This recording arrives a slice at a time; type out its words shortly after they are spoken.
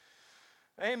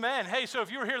Amen. Hey, so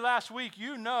if you were here last week,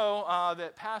 you know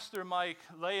that Pastor Mike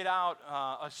laid out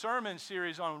a sermon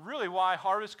series on really why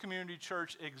Harvest Community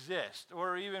Church exists,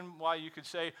 or even why you could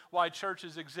say why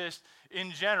churches exist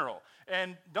in general.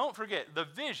 And don't forget, the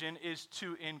vision is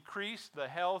to increase the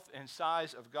health and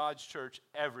size of God's church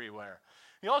everywhere.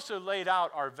 He also laid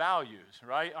out our values,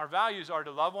 right? Our values are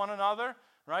to love one another,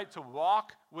 right? To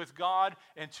walk with God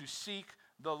and to seek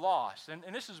the lost. And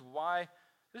this is why,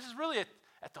 this is really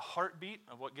at the heartbeat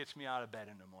of what gets me out of bed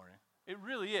in the morning. It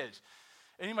really is.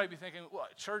 And you might be thinking,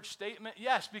 what, church statement?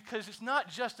 Yes, because it's not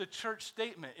just a church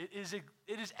statement. It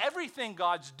is everything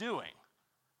God's doing.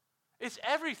 It's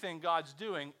everything God's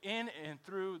doing in and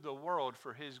through the world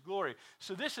for His glory.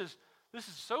 So this is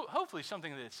so hopefully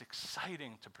something that's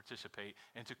exciting to participate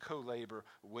and to co-labor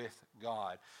with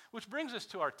God. Which brings us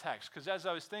to our text, because as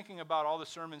I was thinking about all the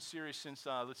sermon series since,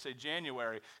 let's say,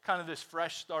 January, kind of this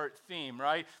fresh start theme,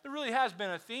 right? There really has been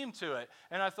a theme to it.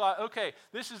 And I thought, okay,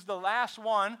 this is the last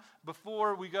one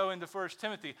before we go into 1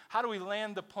 Timothy. How do we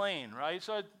land the plane, right?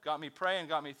 So it got me praying,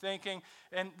 got me thinking.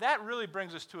 And that really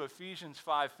brings us to Ephesians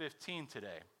 5:15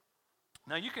 today.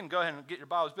 Now, you can go ahead and get your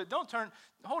Bibles, but don't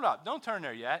turn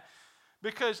there yet.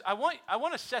 Because I want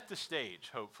to set the stage,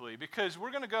 hopefully, because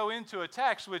we're going to go into a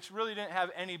text which really didn't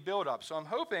have any build-up. So I'm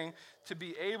hoping to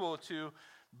be able to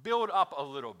build up a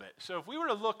little bit. So if we were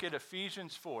to look at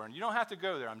Ephesians 4, and you don't have to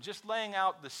go there, I'm just laying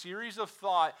out the series of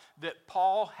thought that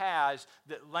Paul has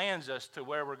that lands us to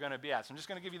where we're going to be at. So I'm just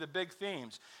going to give you the big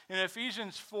themes. In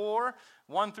Ephesians 4,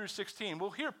 1 through 16, we'll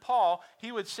hear Paul,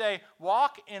 he would say,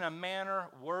 walk in a manner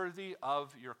worthy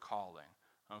of your calling.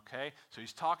 Okay, so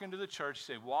he's talking to the church.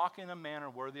 He said, walk in a manner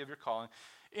worthy of your calling.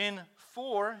 In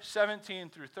 4:17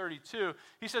 through 32,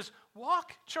 he says,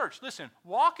 walk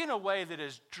in a way that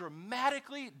is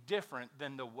dramatically different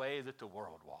than the way that the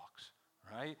world walks,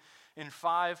 right? In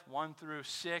 5:1 through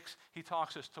 6, he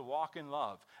talks us to walk in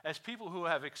love. As people who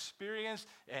have experienced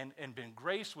and been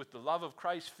graced with the love of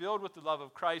Christ, filled with the love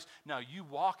of Christ, now you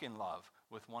walk in love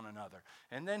with one another.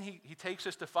 And then he takes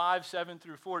us to 5:7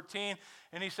 through 14,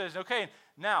 and he says, okay,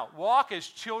 now walk as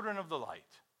children of the light,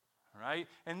 right?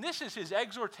 And this is his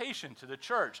exhortation to the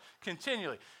church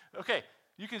continually. Okay,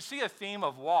 you can see a theme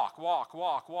of walk,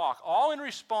 all in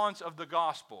response of the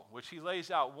gospel, which he lays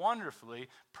out wonderfully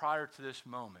prior to this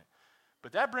moment.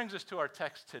 But that brings us to our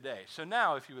text today. So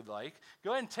now, if you would like,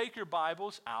 go ahead and take your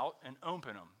Bibles out and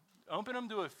open them. Open them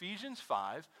to Ephesians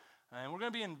 5, and we're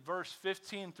going to be in verse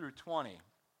 15 through 20.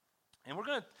 And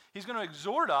he's going to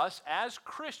exhort us as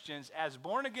Christians, as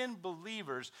born-again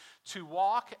believers, to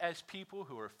walk as people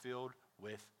who are filled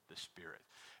with the Spirit.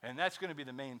 And that's going to be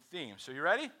the main theme. So you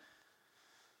ready?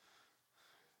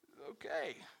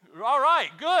 Okay. All right,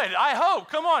 good. I hope.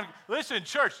 Come on. Listen,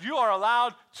 church, you are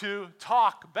allowed to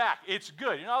talk back. It's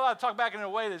good. You're not allowed to talk back in a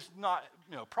way that's not,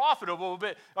 profitable,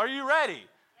 but are you ready?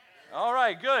 All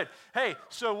right, good. Hey,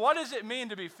 so what does it mean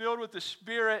to be filled with the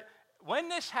Spirit? When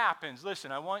this happens,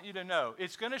 listen, I want you to know,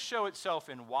 it's going to show itself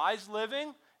in wise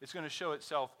living, it's going to show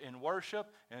itself in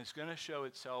worship, and it's going to show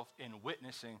itself in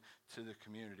witnessing to the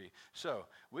community. So,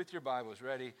 with your Bibles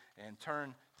ready and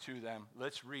turn to them,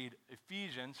 let's read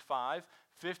Ephesians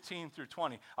 5:15 through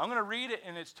 20. I'm going to read it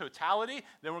in its totality,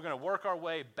 then we're going to work our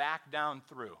way back down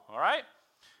through, all right?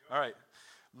 All right.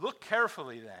 Look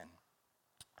carefully then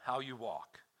how you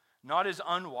walk. Not as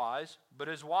unwise, but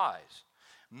as wise,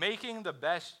 making the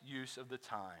best use of the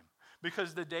time,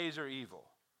 because the days are evil.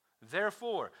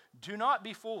 Therefore, do not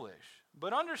be foolish,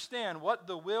 but understand what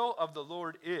the will of the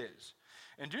Lord is.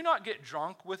 And do not get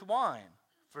drunk with wine,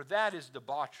 for that is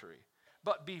debauchery,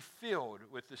 but be filled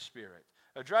with the Spirit,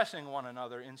 addressing one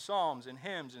another in psalms and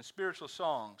hymns and spiritual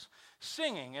songs,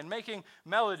 singing and making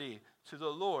melody to the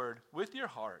Lord with your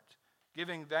heart,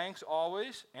 giving thanks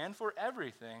always and for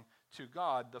everything to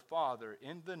God the Father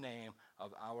in the name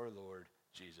of our Lord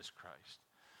Jesus Christ.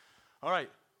 All right,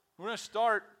 we're going to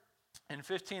start in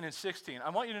 15 and 16. I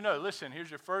want you to know, listen, here's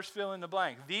your first fill in the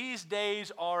blank. These days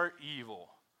are evil,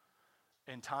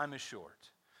 and time is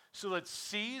short. So let's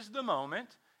seize the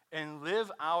moment and live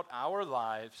out our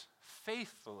lives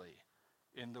faithfully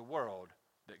in the world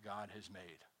that God has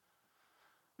made.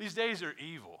 These days are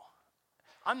evil.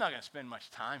 I'm not going to spend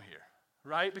much time here,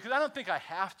 right? Because I don't think I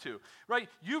have to, right?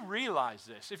 You realize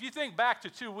this. If you think back to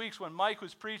 2 weeks when Mike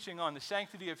was preaching on the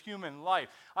sanctity of human life,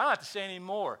 I don't have to say any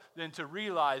more than to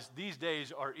realize these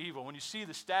days are evil. When you see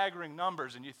the staggering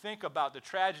numbers and you think about the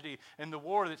tragedy and the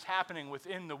war that's happening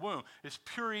within the womb, it's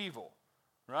pure evil,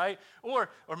 right? Or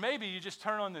maybe you just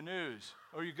turn on the news,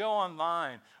 or you go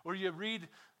online, or you read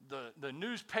the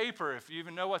newspaper, if you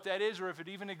even know what that is, or if it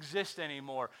even exists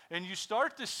anymore, and you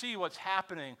start to see what's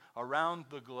happening around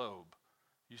the globe.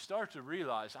 you start to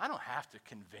realize, I don't have to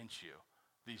convince you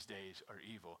these days are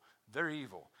evil. They're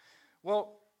evil.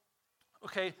 Well,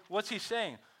 okay, what's he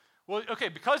saying? Well, okay,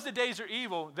 because the days are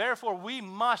evil, therefore we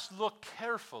must look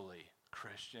carefully,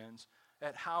 Christians,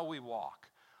 at how we walk.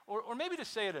 Or maybe to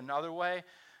say it another way,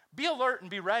 be alert and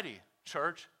be ready,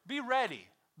 church. Be ready,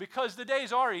 because the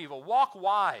days are evil. Walk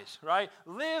wise, right?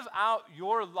 Live out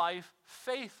your life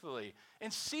faithfully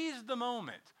and seize the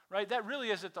moment, right? That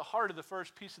really is at the heart of the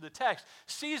first piece of the text.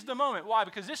 Seize the moment. Why?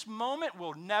 Because this moment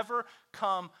will never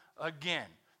come again.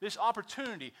 This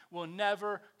opportunity will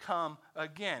never come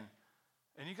again.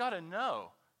 And you got to know,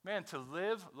 man, to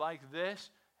live like this,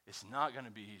 it's not going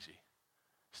to be easy.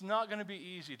 It's not going to be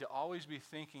easy to always be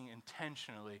thinking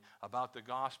intentionally about the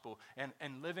gospel and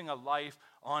living a life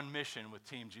on mission with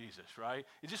Team Jesus, right?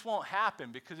 It just won't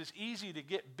happen because it's easy to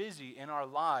get busy in our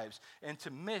lives and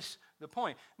to miss the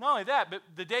point. Not only that, but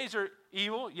the days are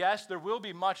evil. Yes, there will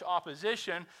be much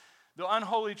opposition. The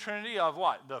unholy trinity of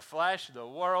what? The flesh, the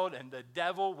world, and the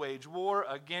devil wage war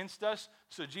against us.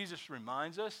 So Jesus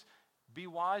reminds us, be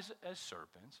wise as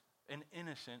serpents and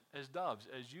innocent as doves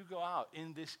as you go out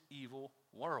in this evil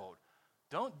world.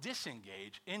 Don't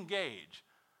disengage, engage,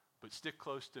 but stick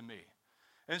close to me.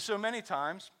 And so many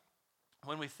times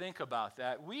when we think about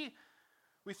that, we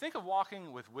think of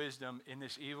walking with wisdom in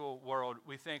this evil world.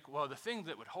 We think, well, the thing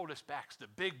that would hold us back is the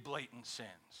big blatant sins,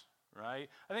 right?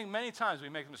 I think many times we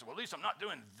make them say, well, at least I'm not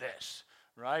doing this,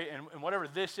 right? And whatever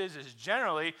this is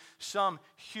generally some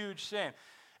huge sin.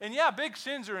 And yeah, big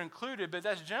sins are included, but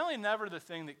that's generally never the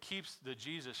thing that keeps the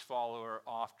Jesus follower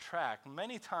off track.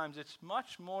 Many times it's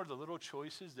much more the little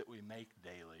choices that we make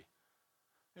daily.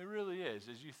 It really is.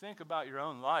 As you think about your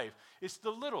own life, it's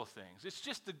the little things. It's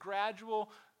just the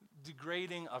gradual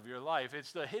degrading of your life.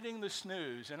 It's the hitting the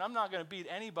snooze. And I'm not going to beat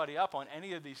anybody up on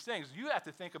any of these things. You have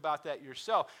to think about that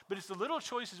yourself. But it's the little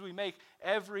choices we make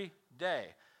every day.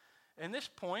 And this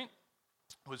point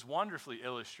was wonderfully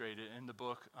illustrated in the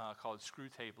book called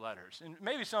Screwtape Letters. And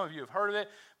maybe some of you have heard of it,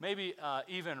 maybe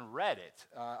even read it.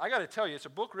 I got to tell you, it's a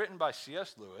book written by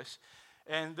C.S. Lewis,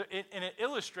 and it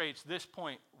illustrates this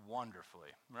point wonderfully,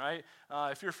 right?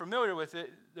 If you're familiar with it,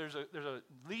 there's a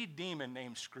lead demon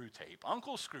named Screwtape,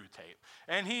 Uncle Screwtape,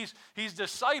 and he's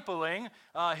discipling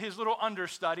his little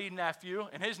understudy nephew,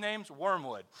 and his name's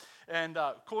Wormwood. And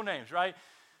cool names, right?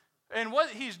 And what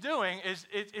he's doing is,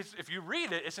 if you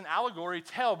read it, it's an allegory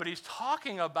tale, but he's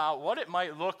talking about what it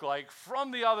might look like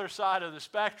from the other side of the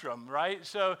spectrum, right?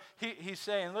 So he's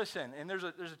saying, listen, and there's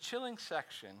a chilling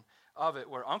section of it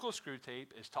where Uncle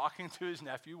Screwtape is talking to his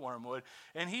nephew Wormwood,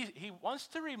 and he wants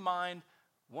to remind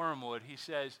Wormwood, he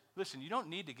says, listen, you don't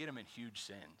need to get him in huge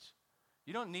sins.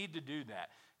 You don't need to do that.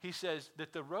 He says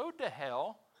that the road to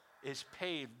hell is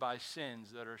paved by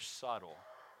sins that are subtle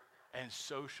and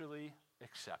socially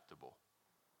acceptable.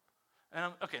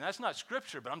 And okay, that's not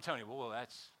scripture, but I'm telling you,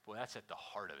 that's at the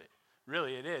heart of it.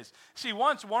 Really, it is. See,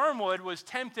 once Wormwood was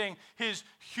tempting his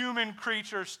human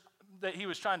creatures that he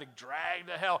was trying to drag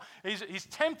to hell. He's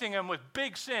tempting him with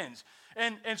big sins.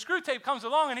 And Screwtape comes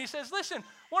along and he says, listen,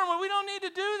 Wormwood, we don't need to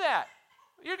do that.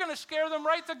 You're going to scare them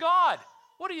right to God.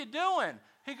 What are you doing?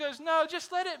 He goes, no,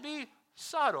 just let it be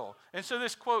subtle. And so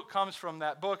this quote comes from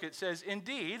that book. It says,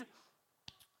 indeed,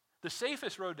 the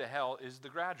safest road to hell is the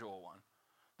gradual one,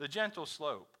 the gentle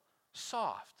slope,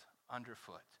 soft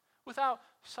underfoot, without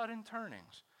sudden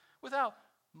turnings, without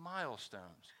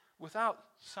milestones, without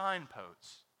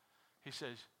signposts. He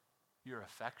says, your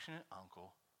affectionate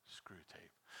uncle, Screwtape.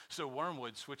 So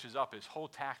Wormwood switches up his whole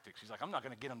tactics. He's like, I'm not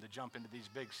going to get them to jump into these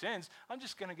big sins. I'm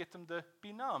just going to get them to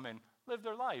be numb and live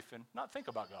their life and not think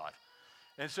about God.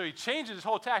 And so he changes his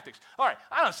whole tactics. All right,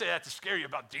 I don't say that to scare you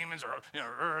about demons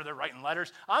or they're writing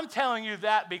letters. I'm telling you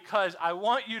that because I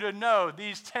want you to know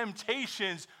these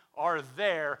temptations are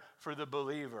there for the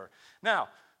believer. Now,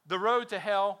 the road to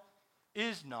hell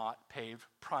is not paved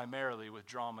primarily with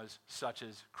dramas such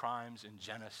as crimes and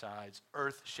genocides,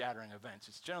 earth-shattering events.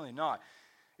 It's generally not.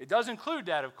 It does include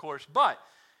that, of course, but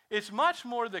it's much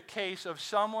more the case of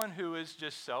someone who is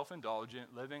just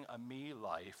self-indulgent, living a me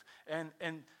life, and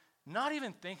not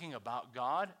even thinking about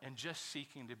God and just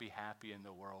seeking to be happy in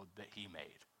the world that he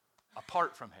made,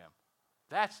 apart from him.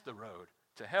 That's the road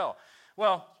to hell.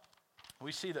 Well,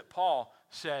 we see that Paul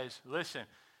says, listen,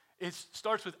 it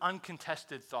starts with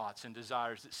uncontested thoughts and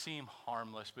desires that seem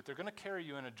harmless, but they're going to carry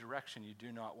you in a direction you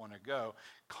do not want to go,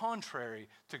 contrary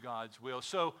to God's will.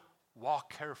 So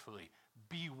walk carefully,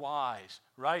 be wise,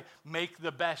 right? Make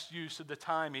the best use of the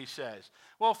time, he says.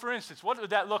 Well, for instance, what would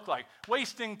that look like?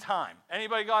 Wasting time.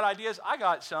 Anybody got ideas? I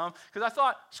got some, because I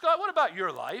thought, Scott, what about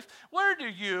your life? Where do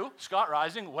you, Scott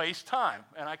Rising, waste time?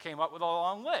 And I came up with a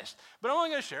long list, but I'm only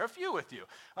going to share a few with you.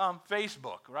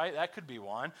 Facebook, right? That could be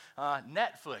one.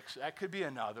 Netflix, that could be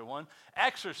another one.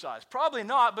 Exercise, probably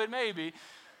not, but maybe.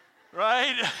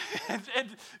 Right? and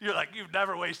you're like, you've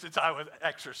never wasted time with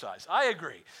exercise. I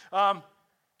agree.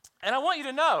 And I want you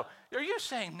to know, are you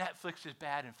saying Netflix is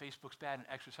bad and Facebook's bad and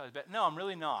exercise is bad? No, I'm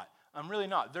really not. I'm really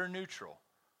not. They're neutral.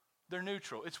 They're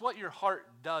neutral. It's what your heart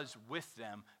does with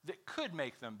them that could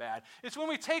make them bad. It's when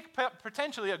we take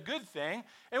potentially a good thing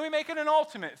and we make it an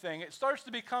ultimate thing. It starts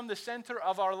to become the center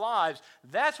of our lives.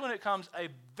 That's when it becomes a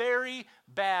very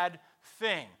bad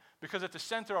thing, because at the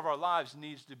center of our lives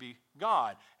needs to be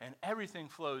God, and everything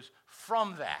flows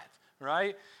from that.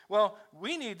 Right? Well,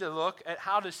 we need to look at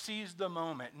how to seize the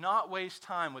moment, not waste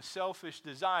time with selfish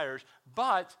desires,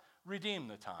 but redeem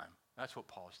the time. That's what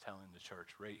Paul's telling the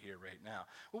church right here, right now.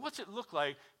 Well, what's it look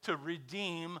like to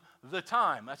redeem the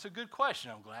time? That's a good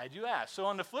question. I'm glad you asked. So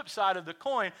on the flip side of the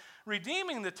coin,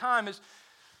 redeeming the time is,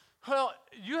 well,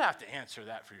 you have to answer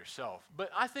that for yourself. But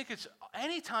I think it's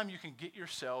anytime you can get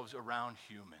yourselves around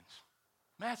humans.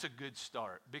 That's a good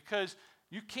start, because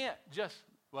you can't just,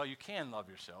 well, you can love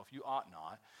yourself. You ought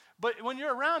not. But when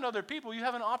you're around other people, you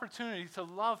have an opportunity to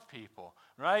love people,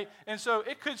 right? And so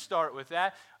it could start with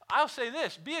that. I'll say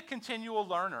this, be a continual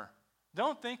learner.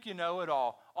 Don't think you know it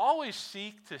all. Always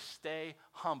seek to stay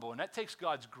humble. And that takes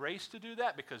God's grace to do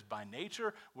that, because by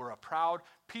nature, we're a proud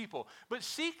people. But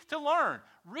seek to learn.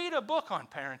 Read a book on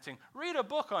parenting. Read a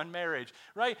book on marriage,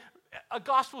 right? A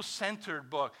gospel-centered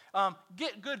book.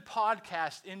 Get good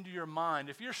podcasts into your mind.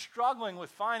 If you're struggling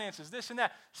with finances, this and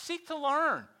that, seek to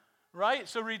learn, right?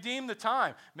 So redeem the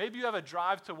time. Maybe you have a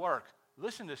drive to work.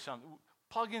 Listen to something.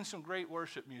 Plug in some great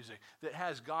worship music that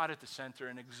has God at the center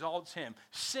and exalts him.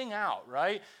 Sing out,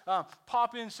 right?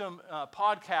 Pop in some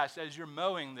podcasts as you're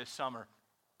mowing this summer.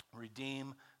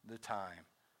 Redeem the time.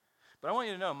 But I want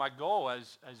you to know, my goal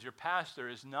as your pastor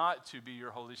is not to be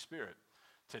your Holy Spirit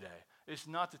today. It's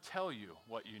not to tell you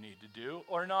what you need to do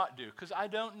or not do, because I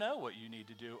don't know what you need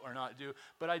to do or not do.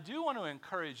 But I do want to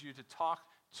encourage you to talk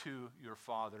to your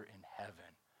Father in heaven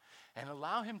and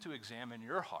allow him to examine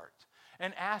your heart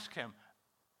and ask him,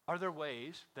 are there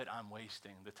ways that I'm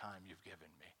wasting the time you've given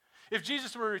me? If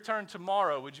Jesus were to return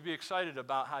tomorrow, would you be excited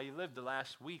about how you lived the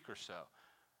last week or so?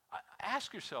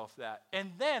 Ask yourself that. And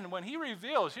then when he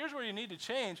reveals, here's where you need to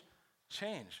change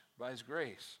by his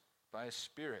grace, by his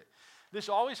Spirit. This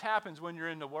always happens when you're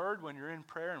in the Word, when you're in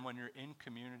prayer, and when you're in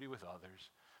community with others,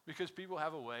 because people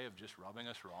have a way of just rubbing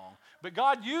us wrong. But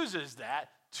God uses that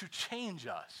to change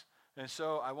us. And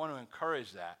so I want to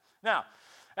encourage that. Now,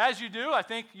 as you do, I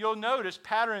think you'll notice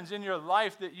patterns in your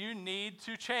life that you need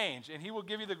to change, and he will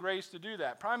give you the grace to do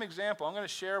that. Prime example, I'm going to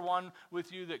share one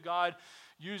with you that God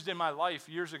used in my life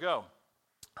years ago.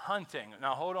 Hunting.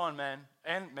 Now, hold on, men,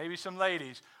 and maybe some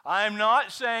ladies. I'm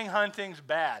not saying hunting's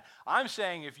bad. I'm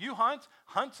saying if you hunt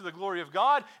to the glory of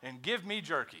God and give me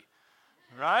jerky,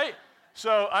 right?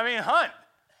 So, hunt.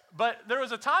 But there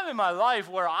was a time in my life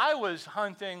where I was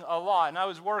hunting a lot, and I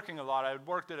was working a lot. I had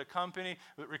worked at a company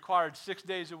that required 6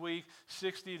 days a week,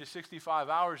 60 to 65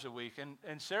 hours a week,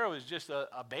 and Sarah was just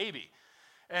a baby.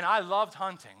 And I loved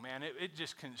hunting, man. It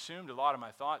just consumed a lot of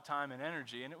my thought, time, and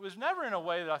energy, and it was never in a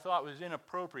way that I thought was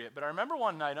inappropriate. But I remember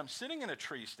one night, I'm sitting in a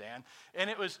tree stand, and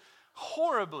it was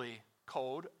horribly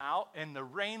cold out, and the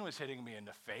rain was hitting me in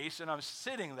the face, and I'm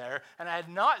sitting there, and I had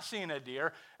not seen a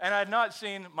deer, and I had not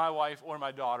seen my wife or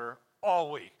my daughter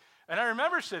all week. And I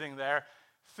remember sitting there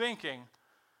thinking,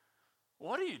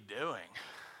 what are you doing?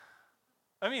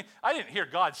 I didn't hear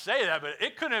God say that, but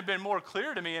it couldn't have been more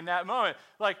clear to me in that moment.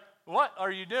 Like, what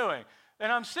are you doing? And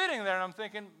I'm sitting there, and I'm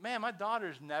thinking, man, my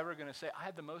daughter's never going to say, I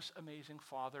had the most amazing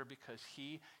father because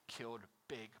he killed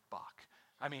Big Buck.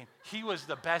 He was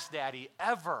the best daddy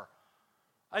ever.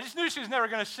 I just knew she was never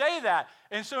going to say that.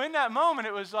 And so in that moment,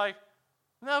 it was like,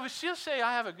 no, but she'll say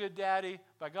I have a good daddy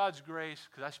by God's grace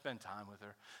because I spend time with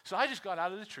her. So I just got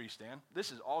out of the tree stand. This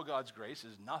is all God's grace.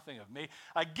 This is nothing of me.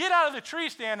 I get out of the tree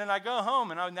stand, and I go home,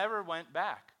 and I never went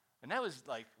back. And that was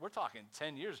like, we're talking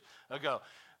 10 years ago.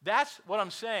 That's what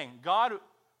I'm saying. God,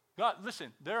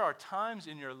 listen, there are times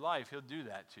in your life he'll do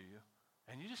that to you,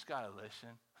 and you just got to listen.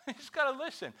 You just got to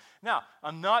listen. Now,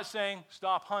 I'm not saying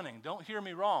stop hunting. Don't hear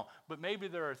me wrong. But maybe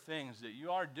there are things that you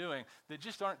are doing that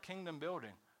just aren't kingdom building,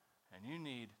 and you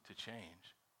need to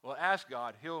change. Well, ask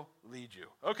God. He'll lead you.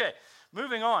 Okay,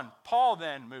 moving on. Paul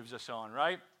then moves us on,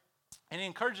 right? And he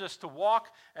encourages us to walk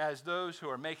as those who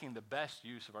are making the best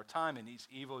use of our time in these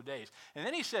evil days. And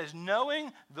then he says,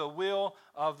 knowing the will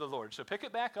of the Lord. So pick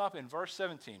it back up in verse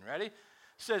 17. Ready? It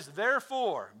says,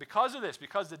 therefore, because of this,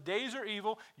 because the days are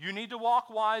evil, you need to walk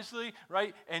wisely,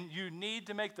 right? And you need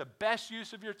to make the best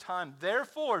use of your time.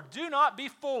 Therefore, do not be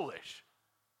foolish.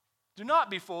 Do not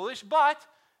be foolish, but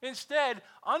instead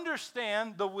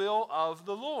understand the will of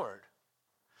the Lord.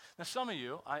 Now, some of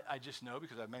you, I just know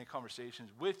because I have many conversations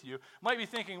with you, might be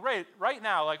thinking right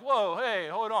now, like, whoa, hey,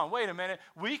 hold on, wait a minute.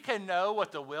 We can know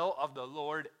what the will of the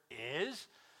Lord is?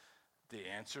 The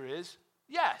answer is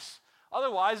yes.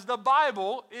 Otherwise, the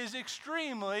Bible is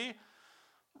extremely,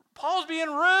 Paul's being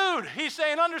rude. He's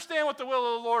saying, understand what the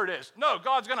will of the Lord is. No,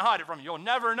 God's going to hide it from you. You'll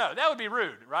never know. That would be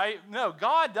rude, right? No,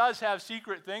 God does have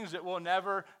secret things that we'll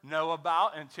never know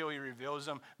about until he reveals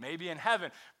them, maybe in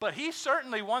heaven. But he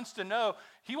certainly wants to know,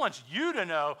 he wants you to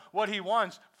know what he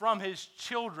wants from his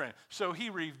children. So he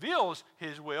reveals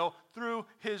his will through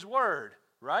his word,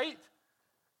 right?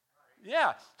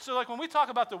 Yeah. So like when we talk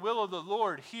about the will of the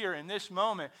Lord here in this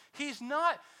moment, he's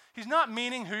not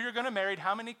meaning who you're going to marry,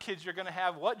 how many kids you're going to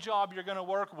have, what job you're going to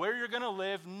work, where you're going to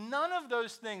live. None of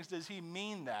those things does he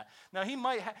mean that. Now,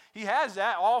 he has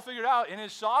that all figured out in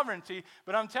his sovereignty,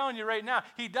 but I'm telling you right now,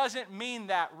 he doesn't mean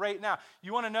that right now.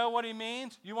 You want to know what he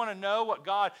means? You want to know what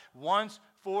God wants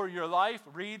for your life?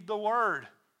 Read the word.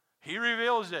 He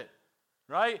reveals it,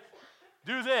 right?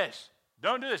 Do this.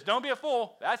 Don't do this. Don't be a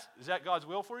fool. Is that God's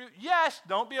will for you? Yes,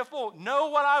 don't be a fool. Know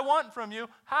what I want from you.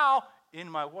 How? In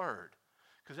my word.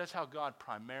 Because that's how God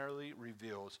primarily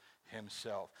reveals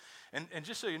himself. And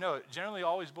just so you know, it generally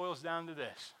always boils down to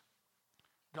this.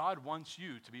 God wants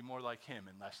you to be more like him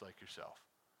and less like yourself.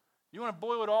 You want to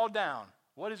boil it all down.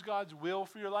 What is God's will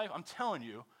for your life? I'm telling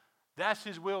you, that's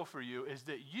his will for you, is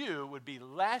that you would be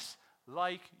less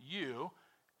like you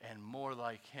and more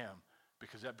like him.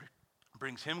 Because that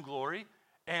brings him glory,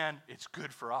 and it's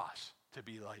good for us to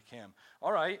be like him.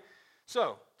 All right,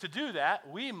 so to do that,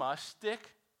 we must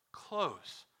stick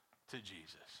close to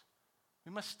Jesus.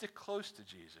 We must stick close to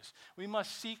Jesus. We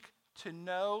must seek to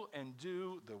know and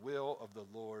do the will of the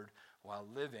Lord while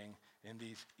living in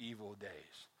these evil days.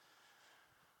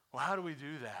 Well, how do we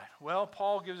do that? Well,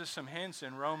 Paul gives us some hints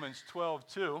in Romans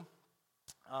 12:2.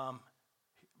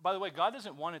 By the way, God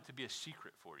doesn't want it to be a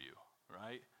secret for you,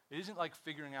 right? It isn't like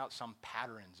figuring out some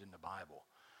patterns in the Bible,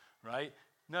 right?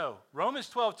 No, Romans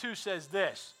 12:2 says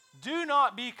this, do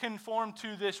not be conformed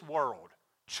to this world,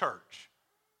 church,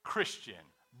 Christian,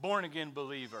 born-again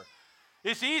believer.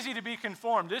 It's easy to be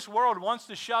conformed. This world wants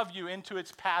to shove you into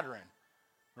its pattern,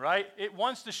 right? It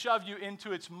wants to shove you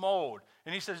into its mold.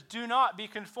 And he says, do not be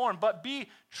conformed, but be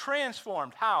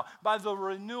transformed. How? By the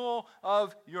renewal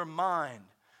of your mind,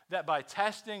 that by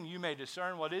testing you may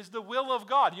discern what is the will of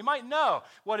God. You might know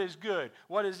what is good,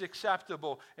 what is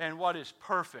acceptable, and what is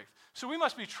perfect. So we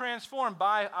must be transformed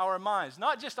by our minds,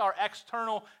 not just our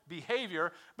external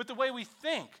behavior, but the way we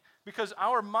think, because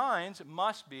our minds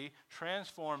must be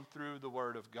transformed through the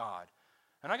Word of God.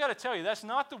 And I got to tell you, that's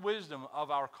not the wisdom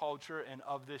of our culture and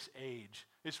of this age.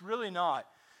 It's really not.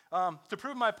 To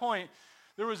prove my point,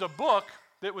 there was a book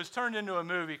that was turned into a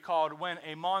movie called When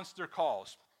a Monster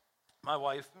Calls. My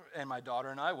wife and my daughter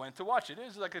and I went to watch it. It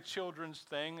is like a children's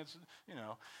thing. It's,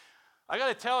 I got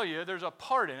to tell you, there's a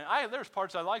part in it. There's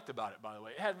parts I liked about it, by the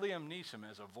way. It had Liam Neeson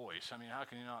as a voice. I mean, how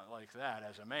can you not like that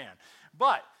as a man?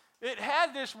 But it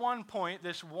had this one point,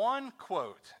 this one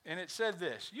quote, and it said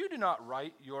this, you do not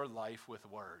write your life with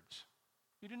words.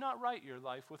 You do not write your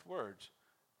life with words.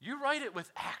 You write it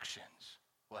with actions.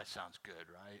 Well, that sounds good,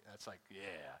 right? That's like,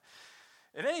 yeah.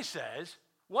 And then he says,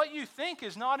 what you think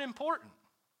is not important.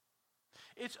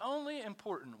 It's only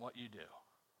important what you do.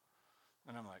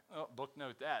 And I'm like, oh,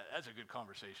 booknote that. That's a good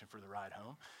conversation for the ride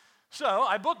home. So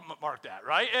I bookmarked that,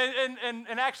 right?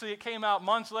 And actually it came out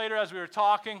months later as we were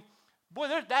talking. Boy,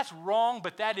 that's wrong,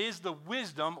 but that is the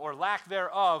wisdom or lack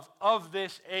thereof of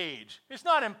this age. It's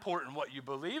not important what you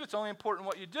believe. It's only important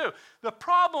what you do. The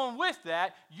problem with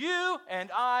that, you and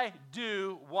I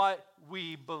do what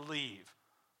we believe.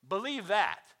 Believe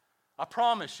that. I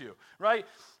promise you, right?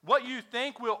 What you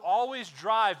think will always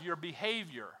drive your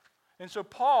behavior. And so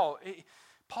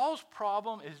Paul's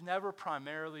problem is never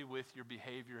primarily with your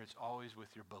behavior. It's always with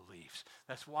your beliefs.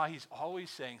 That's why he's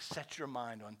always saying, set your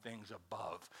mind on things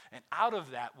above. And out of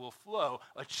that will flow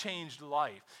a changed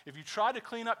life. If you try to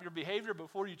clean up your behavior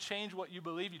before you change what you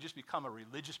believe, you just become a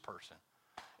religious person.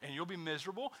 And you'll be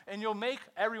miserable, and you'll make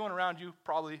everyone around you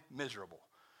probably miserable.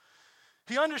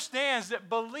 He understands that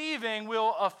believing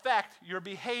will affect your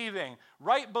behaving.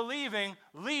 Right believing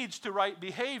leads to right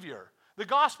behavior. The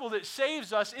gospel that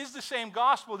saves us is the same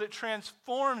gospel that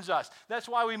transforms us. That's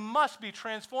why we must be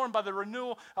transformed by the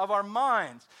renewal of our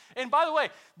minds. And by the way,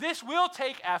 this will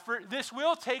take effort. This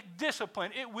will take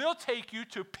discipline. It will take you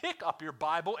to pick up your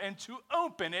Bible and to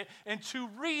open it and to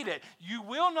read it. You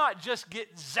will not just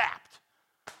get zapped.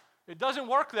 It doesn't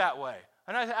work that way.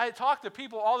 And I talk to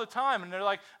people all the time, and they're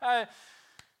like,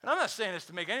 and I'm not saying this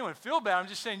to make anyone feel bad. I'm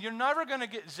just saying you're never going to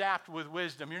get zapped with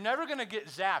wisdom. You're never going to get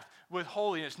zapped with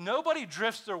holiness. Nobody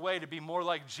drifts their way to be more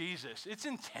like Jesus. It's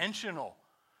intentional.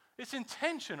 It's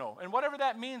intentional. And whatever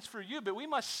that means for you, but we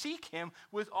must seek him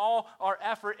with all our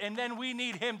effort, and then we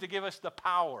need him to give us the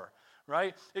power.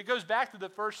 Right? It goes back to the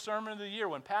first sermon of the year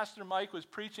when Pastor Mike was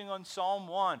preaching on Psalm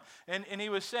 1. And he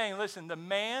was saying, listen, the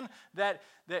man that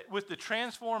with the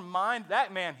transformed mind,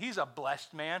 that man, he's a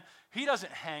blessed man. He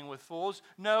doesn't hang with fools.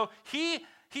 No, he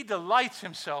delights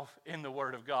himself in the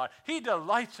Word of God. He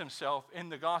delights himself in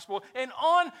the gospel. And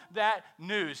on that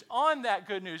news, on that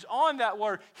good news, on that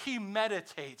word, he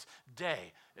meditates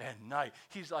day and night.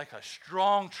 He's like a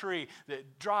strong tree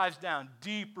that drives down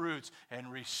deep roots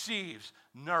and receives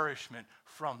nourishment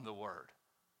from the word.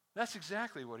 That's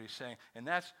exactly what he's saying, and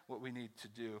that's what we need to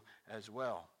do as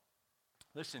well.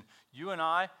 Listen, you and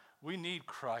I, we need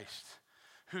Christ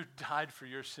who died for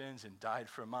your sins and died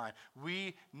for mine.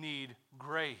 We need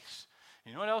grace.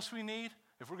 You know what else we need?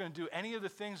 If we're going to do any of the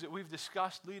things that we've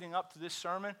discussed leading up to this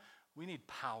sermon, we need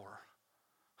power.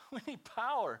 We need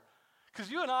power. Because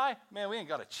you and I, man, we ain't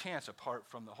got a chance apart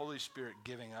from the Holy Spirit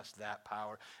giving us that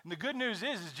power. And the good news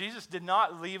is Jesus did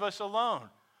not leave us alone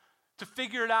to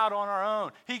figure it out on our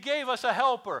own. He gave us a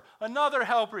helper, another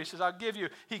helper. He says, I'll give you.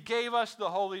 He gave us the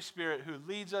Holy Spirit who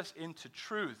leads us into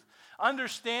truth,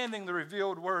 understanding the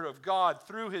revealed word of God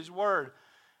through his word,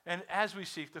 and as we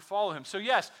seek to follow him. So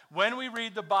yes, when we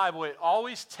read the Bible, it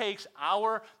always takes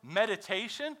our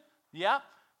meditation, yeah,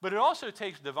 but it also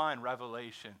takes divine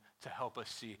revelation to help us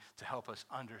see, to help us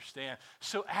understand.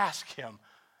 So ask him.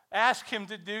 Ask him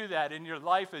to do that in your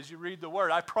life as you read the word.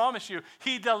 I promise you,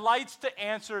 he delights to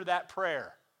answer that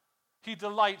prayer. He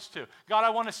delights to. God, I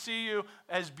want to see you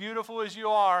as beautiful as you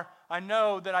are. I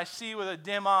know that I see with a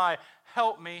dim eye.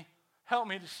 Help me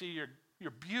to see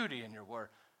your beauty in your word.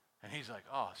 And he's like,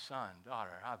 oh, son,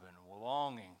 daughter, I've been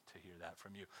longing to hear that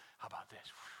from you. How about this?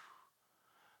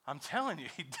 I'm telling you,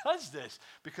 he does this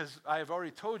because I have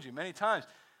already told you many times.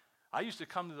 I used to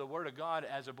come to the Word of God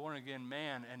as a born-again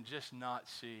man and just not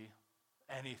see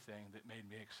anything that made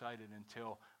me excited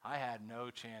until I had no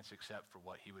chance except for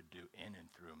what he would do in and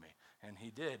through me. And he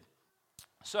did.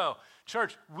 So,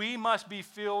 church, we must be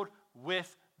filled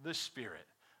with the Spirit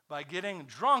by getting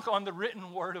drunk on the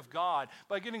written Word of God,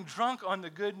 by getting drunk on the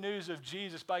good news of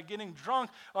Jesus, by getting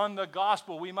drunk on the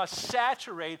gospel. We must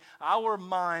saturate our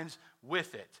minds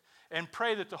with it and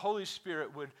pray that the Holy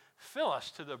Spirit would fill us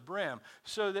to the brim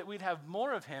so that we'd have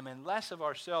more of him and less of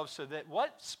ourselves, so that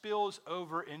what spills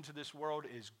over into this world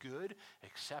is good,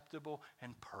 acceptable,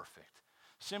 and perfect.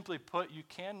 Simply put, you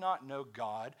cannot know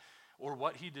God or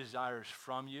what he desires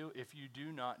from you if you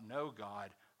do not know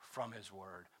God from his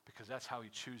word, because that's how he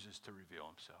chooses to reveal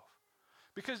himself.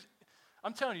 Because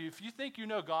I'm telling you, if you think you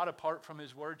know God apart from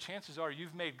his word, chances are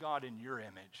you've made God in your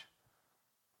image.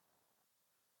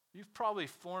 You've probably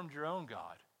formed your own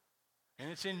God. And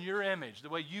it's in your image, the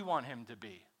way you want him to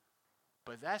be.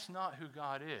 But that's not who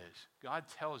God is. God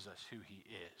tells us who he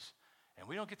is. And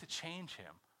we don't get to change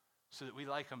him so that we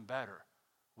like him better.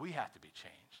 We have to be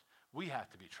changed. We have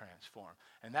to be transformed.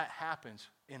 And that happens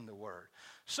in the word.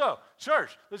 So,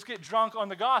 church, let's get drunk on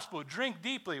the gospel. Drink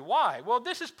deeply. Why? Well,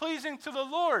 this is pleasing to the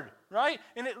Lord, right?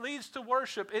 And it leads to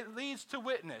worship. It leads to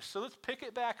witness. So let's pick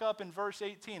it back up in verse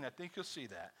 18. I think you'll see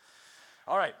that.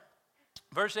 All right.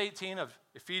 Verse 18 of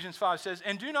Ephesians 5 says,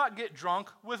 and do not get drunk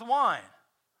with wine.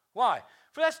 Why?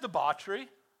 For that's debauchery,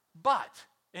 but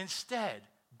instead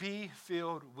be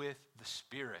filled with the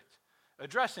Spirit,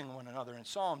 addressing one another in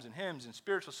psalms and hymns and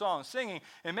spiritual songs, singing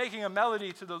and making a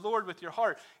melody to the Lord with your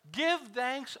heart. Give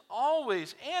thanks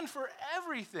always and for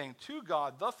everything to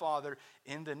God the Father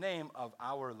in the name of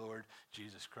our Lord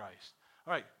Jesus Christ.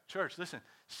 All right, church, listen.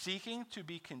 Seeking to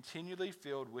be continually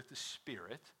filled with the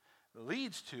Spirit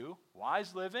leads to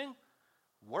wise living,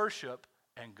 worship,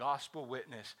 and gospel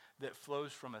witness that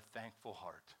flows from a thankful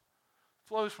heart.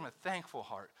 Flows from a thankful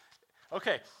heart.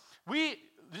 Okay,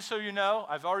 just so you know,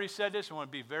 I've already said this, I want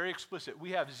to be very explicit.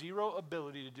 We have zero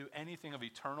ability to do anything of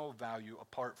eternal value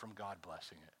apart from God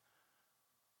blessing it.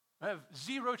 I have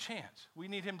zero chance. We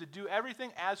need him to do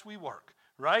everything as we work,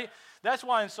 right? That's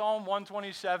why in Psalm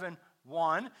 127:1,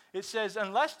 it says,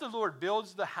 unless the Lord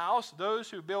builds the house, those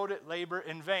who build it labor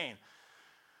in vain.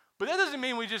 But that doesn't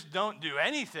mean we just don't do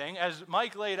anything. As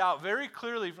Mike laid out very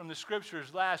clearly from the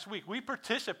scriptures last week, we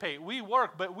participate, we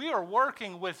work, but we are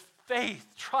working with faith,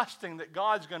 trusting that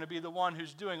God's going to be the one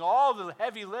who's doing all the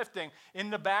heavy lifting in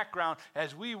the background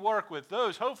as we work with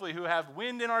those, hopefully, who have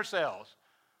wind in our sails.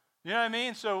 You know what I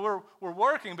mean? So we're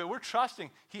working, but we're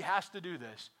trusting He has to do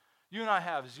this. You and I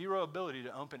have zero ability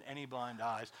to open any blind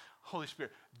eyes. Holy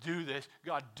Spirit, do this.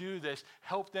 God, do this.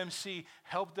 Help them see.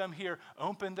 Help them hear.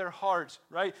 Open their hearts,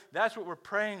 right? That's what we're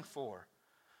praying for.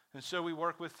 And so we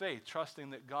work with faith,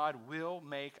 trusting that God will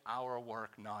make our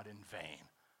work not in vain,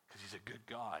 because He's a good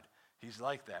God. He's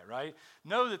like that, right?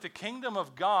 Know that the kingdom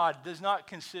of God does not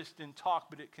consist in talk,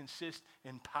 but it consists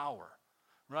in power,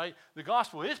 right? The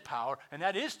gospel is power, and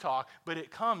that is talk, but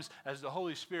it comes as the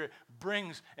Holy Spirit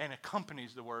brings and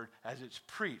accompanies the word as it's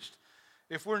preached.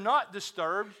 If we're not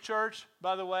disturbed, church,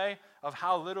 by the way, of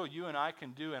how little you and I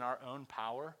can do in our own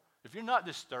power, if you're not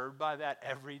disturbed by that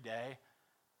every day,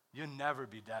 you'll never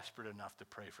be desperate enough to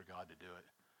pray for God to do it.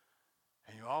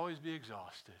 And you'll always be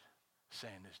exhausted,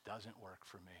 saying, this doesn't work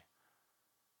for me.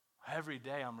 Every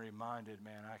day I'm reminded,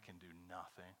 man, I can do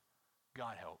nothing.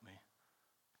 God help me.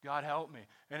 God help me.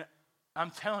 And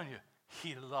I'm telling you,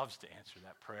 He loves to answer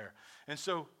that prayer. And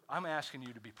so I'm asking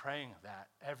you to be praying that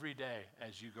every day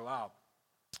as you go out.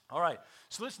 All right,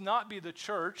 so let's not be the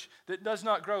church that does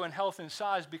not grow in health and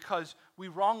size because we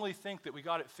wrongly think that we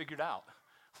got it figured out.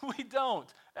 We don't,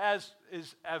 as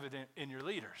is evident in your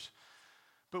leaders.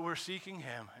 But we're seeking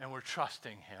Him and we're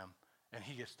trusting Him, and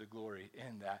He gets the glory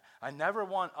in that. I never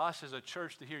want us as a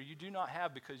church to hear, you do not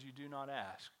have because you do not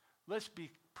ask. Let's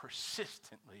be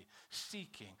persistently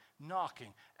seeking,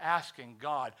 knocking, asking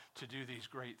God to do these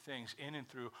great things in and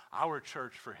through our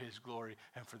church for His glory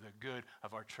and for the good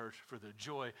of our church, for the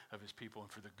joy of His people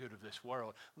and for the good of this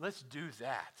world. Let's do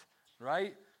that,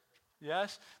 right?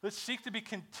 Yes? Let's seek to be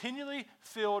continually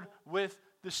filled with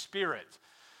the Spirit.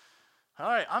 All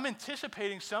right, I'm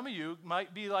anticipating some of you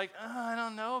might be like, I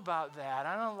don't know about that.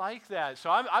 I don't like that.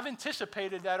 So I've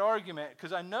anticipated that argument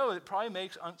because I know it probably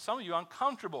makes some of you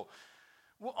uncomfortable.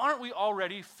 Well, aren't we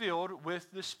already filled with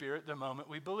the Spirit the moment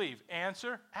we believe?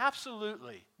 Answer,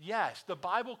 absolutely. Yes, the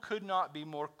Bible could not be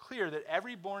more clear that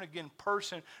every born-again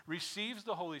person receives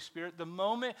the Holy Spirit the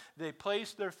moment they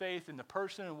place their faith in the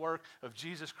person and work of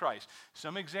Jesus Christ.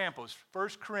 Some examples. 1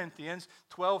 Corinthians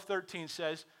 12:13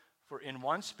 says, for in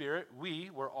one Spirit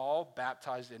we were all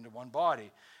baptized into one body,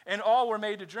 and all were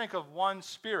made to drink of one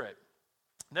Spirit.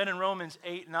 Then in Romans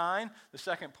 8:9, the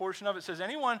second portion of it says,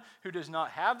 anyone who does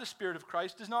not have the Spirit of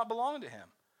Christ does not belong to Him.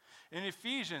 In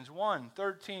Ephesians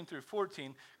 1:13 through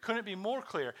 14, couldn't be more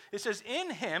clear. It says, in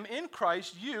Him, in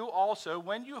Christ, you also,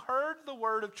 when you heard the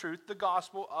word of truth, the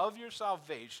gospel of your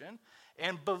salvation,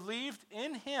 and believed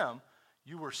in Him,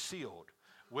 you were sealed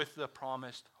with the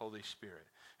promised Holy Spirit,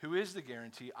 who is the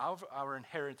guarantee of our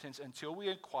inheritance until we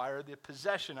acquire the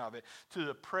possession of it to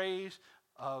the praise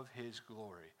of His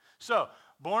glory. So,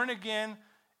 being born again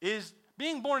is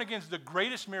the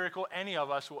greatest miracle any of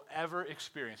us will ever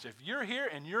experience. If you're here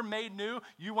and you're made new,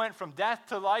 you went from death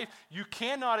to life, you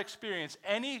cannot experience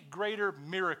any greater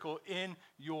miracle in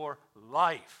your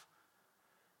life.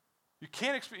 You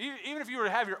can't even if you were to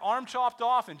have your arm chopped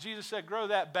off and Jesus said, grow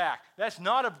that back, that's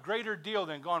not a greater deal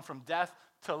than going from death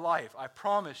to life, I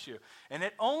promise you. And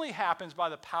it only happens by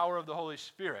the power of the Holy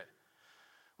Spirit.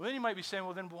 Well, then you might be saying,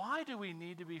 well, then why do we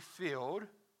need to be filled,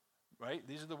 right?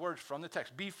 These are the words from the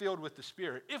text, be filled with the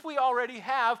Spirit, if we already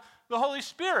have the Holy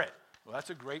Spirit? Well,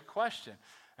 that's a great question.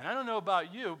 And I don't know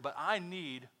about you, but I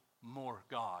need more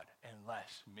God and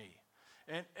less me.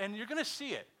 And you're going to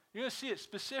see it. You're going to see it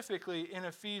specifically in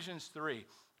Ephesians 3,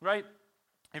 right?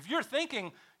 If you're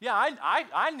thinking, yeah,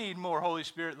 I need more Holy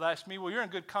Spirit, less me, well, you're in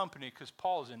good company because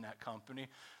Paul's in that company.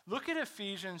 Look at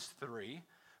Ephesians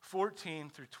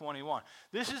 3:14 through 21.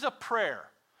 This is a prayer.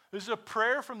 This is a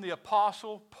prayer from the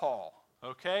Apostle Paul,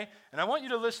 okay? And I want you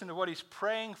to listen to what he's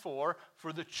praying for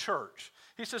the church.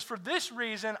 He says, for this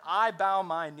reason I bow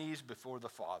my knees before the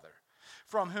Father,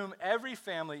 from whom every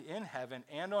family in heaven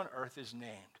and on earth is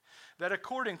named, that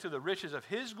according to the riches of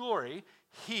His glory,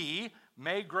 He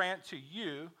may grant to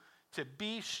you to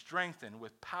be strengthened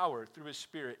with power through His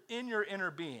Spirit in your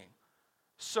inner being,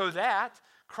 so that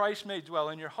Christ may dwell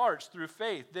in your hearts through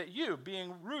faith, that you,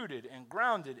 being rooted and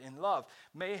grounded in love,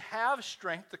 may have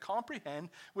strength to comprehend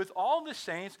with all the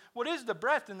saints what is the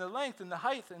breadth and the length and the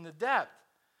height and the depth,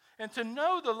 and to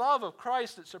know the love of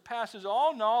Christ that surpasses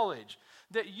all knowledge,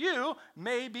 that you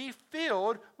may be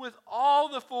filled with all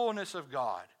the fullness of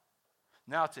God.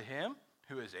 Now to Him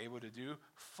who is able to do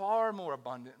far more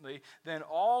abundantly than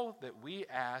all that we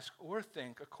ask or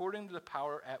think, according to the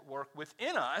power at work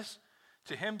within us,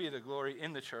 To him be the glory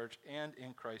in the church and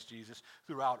in Christ Jesus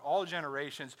throughout all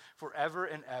generations, forever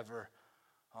and ever.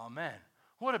 Amen.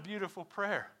 What a beautiful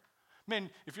prayer. I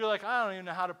mean, if you're like, I don't even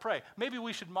know how to pray, maybe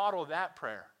we should model that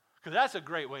prayer, because that's a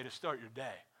great way to start your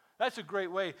day. That's a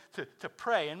great way to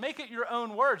pray, and make it your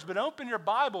own words, but open your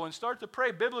Bible and start to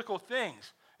pray biblical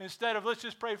things instead of let's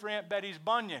just pray for Aunt Betty's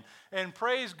bunion. And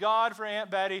praise God for Aunt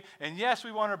Betty, and yes,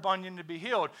 we want her bunion to be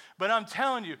healed, but I'm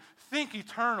telling you, think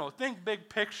eternal, think big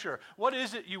picture. What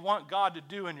is it you want God to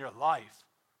do in your life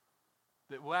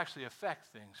that will actually affect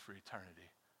things for eternity?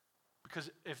 Because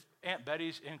if Aunt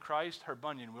Betty's in Christ, her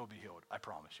bunion will be healed, I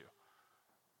promise you,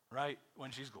 right?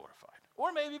 When she's glorified.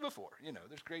 Or maybe before,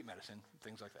 there's great medicine,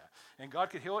 things like that. And God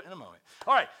could heal it in a moment.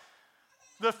 All right,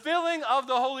 the filling of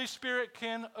the Holy Spirit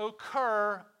can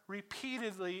occur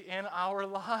repeatedly in our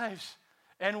lives.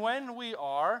 And when we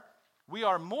are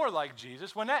more like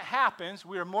Jesus. When that happens,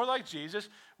 we are more like Jesus.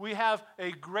 We have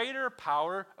a greater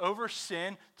power over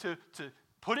sin to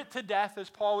put it to death, as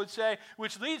Paul would say,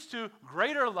 which leads to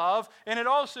greater love, and it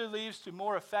also leads to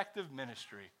more effective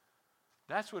ministry.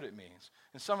 That's what it means.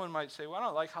 And someone might say, well, I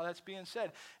don't like how that's being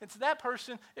said. And to that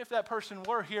person, if that person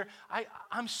were here,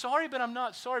 I'm sorry, but I'm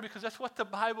not sorry, because that's what the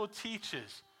Bible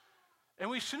teaches. And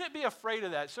we shouldn't be afraid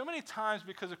of that. So many times,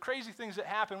 because of crazy things that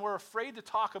happen, we're afraid to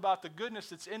talk about the goodness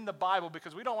that's in the Bible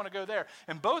because we don't want to go there.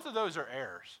 And both of those are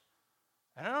errors.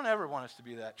 And I don't ever want us to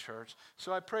be that church,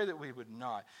 so I pray that we would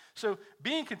not. So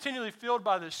being continually filled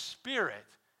by the Spirit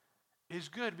is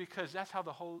good, because that's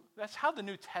how the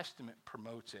New Testament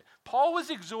promotes it. Paul was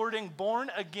exhorting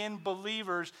born-again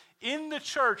believers in the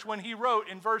church when he wrote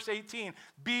in verse 18,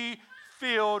 be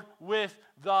filled with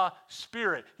the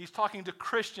Spirit. He's talking to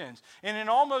Christians. And in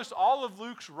almost all of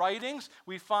Luke's writings,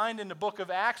 we find in the book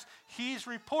of Acts, he's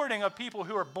reporting of people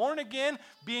who are born again,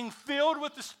 being filled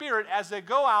with the Spirit as they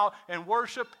go out and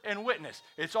worship and witness.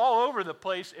 It's all over the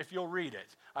place if you'll read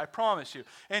it. I promise you.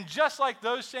 And just like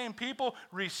those same people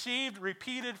received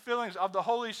repeated fillings of the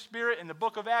Holy Spirit in the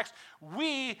book of Acts,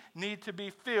 we need to be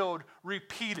filled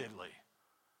repeatedly.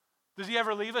 Does he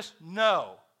ever leave us?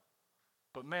 No.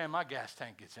 But man, my gas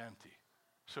tank gets empty.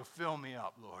 So fill me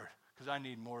up, Lord, because I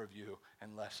need more of you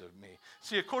and less of me.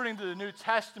 See, according to the New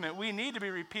Testament, we need to be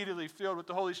repeatedly filled with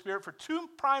the Holy Spirit for two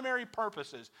primary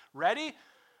purposes. Ready?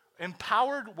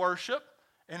 Empowered worship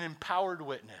and empowered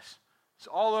witness. It's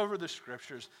all over the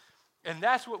scriptures. And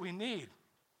that's what we need.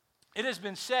 It has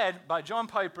been said by John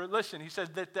Piper, listen, he says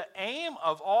that the aim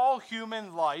of all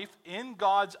human life in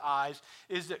God's eyes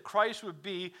is that Christ would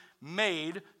be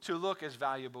made to look as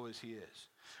valuable as he is.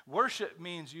 Worship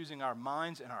means using our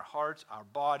minds and our hearts, our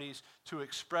bodies, to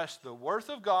express the worth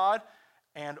of God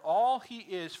and all he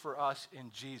is for us in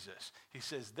Jesus. He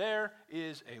says there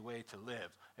is a way to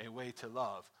live, a way to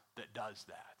love that does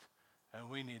that. And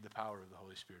we need the power of the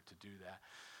Holy Spirit to do that.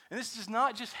 And this does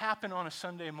not just happen on a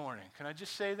Sunday morning. Can I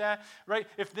just say that? Right?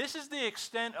 If this is the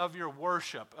extent of your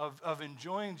worship, of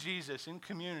enjoying Jesus in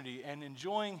community and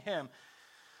enjoying him,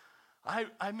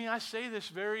 I say this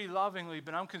very lovingly,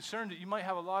 but I'm concerned that you might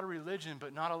have a lot of religion,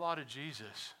 but not a lot of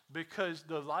Jesus. Because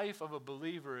the life of a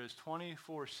believer is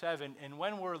 24/7. And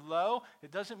when we're low,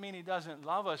 it doesn't mean he doesn't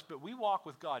love us, but we walk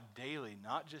with God daily,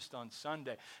 not just on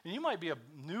Sunday. And you might be a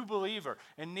new believer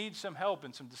and need some help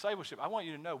and some discipleship. I want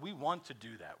you to know we want to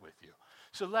do that with you.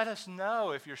 So let us know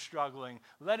if you're struggling.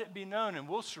 Let it be known, and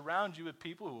we'll surround you with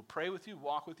people who will pray with you,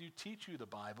 walk with you, teach you the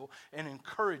Bible, and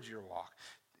encourage your walk.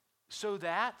 So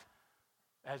that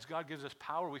as God gives us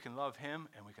power, we can love him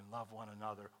and we can love one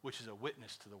another, which is a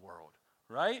witness to the world,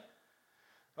 right?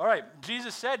 All right,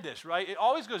 Jesus said this, right? It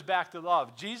always goes back to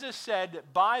love. Jesus said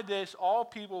that by this, all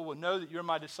people will know that you're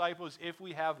my disciples if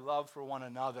we have love for one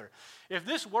another. If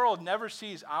this world never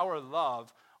sees our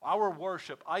love, our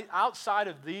worship, outside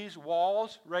of these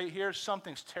walls right here,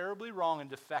 something's terribly wrong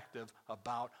and defective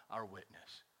about our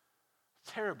witness.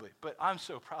 Terribly. But I'm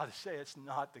so proud to say it's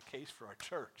not the case for our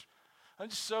church. I'm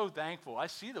just so thankful. I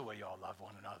see the way y'all love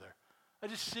one another. I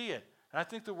just see it. And I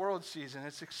think the world sees it, and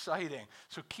it's exciting.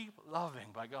 So keep loving,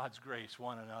 by God's grace,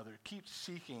 one another. Keep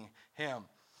seeking him.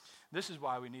 This is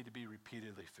why we need to be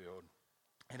repeatedly filled.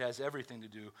 It has everything to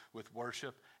do with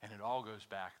worship, and it all goes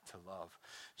back to love.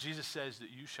 Jesus says that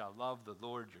you shall love the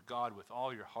Lord your God with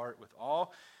all your heart, with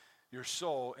all your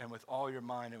soul, and with all your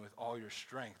mind, and with all your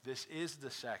strength. This is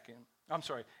the second.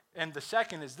 And the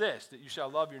second is this, that you shall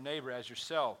love your neighbor as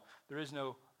yourself. There is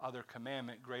no other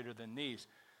commandment greater than these.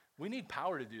 We need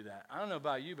power to do that. I don't know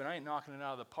about you, but I ain't knocking it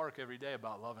out of the park every day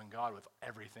about loving God with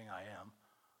everything I am.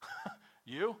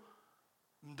 You?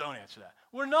 Don't answer that.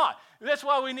 We're not. That's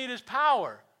why we need his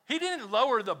power. He didn't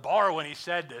lower the bar when he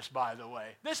said this, by the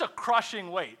way. This is a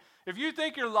crushing weight. If you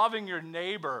think you're loving your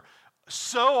neighbor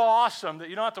so awesome that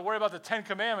you don't have to worry about the 10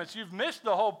 Commandments, you've missed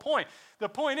the whole point. The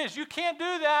point is, you can't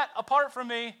do that apart from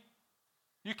me.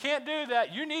 You can't do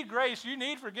that. You need grace. You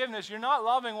need forgiveness. You're not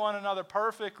loving one another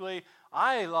perfectly.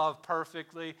 I love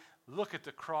perfectly. Look at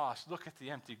the cross. Look at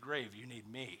the empty grave. You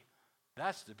need me.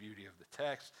 That's the beauty of the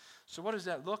text. So what does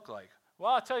that look like?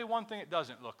 Well, I'll tell you one thing it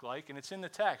doesn't look like, and it's in the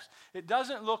text. It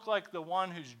doesn't look like the one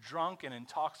who's drunk and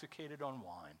intoxicated on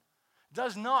wine. It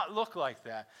does not look like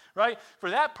that, right?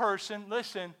 For that person,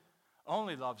 listen,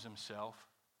 only loves himself.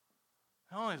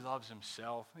 Only loves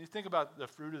himself. You think about the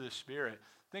fruit of the Spirit.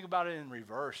 Think about it in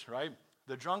reverse, right?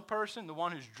 The drunk person, the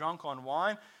one who's drunk on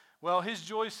wine, well, his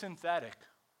joy is synthetic.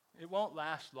 It won't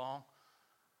last long.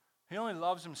 He only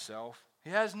loves himself. He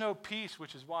has no peace,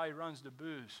 which is why he runs to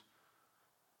booze.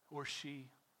 Or she,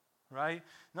 right?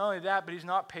 Not only that, but he's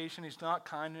not patient, he's not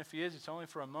kind, and if he is, it's only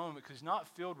for a moment, because he's not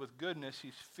filled with goodness,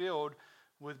 he's filled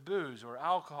with booze or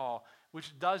alcohol,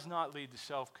 which does not lead to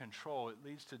self-control. It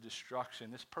leads to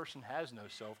destruction. This person has no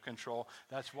self-control.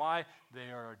 That's why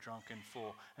they are a drunken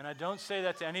fool. And I don't say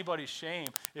that to anybody's shame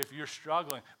if you're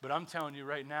struggling, but I'm telling you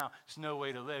right now, it's no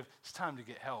way to live. It's time to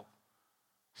get help.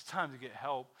 It's time to get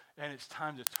help, and it's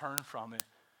time to turn from it,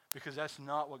 because that's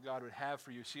not what God would have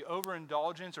for you. See,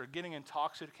 overindulgence or getting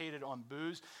intoxicated on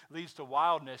booze leads to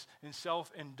wildness and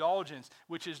self-indulgence,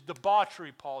 which is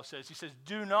debauchery, Paul says. He says,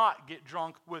 do not get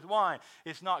drunk with wine.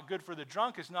 It's not good for the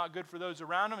drunk. It's not good for those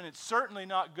around him. And it's certainly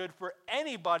not good for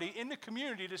anybody in the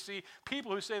community to see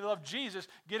people who say they love Jesus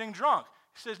getting drunk.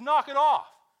 He says, knock it off.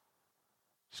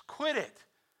 Just quit it.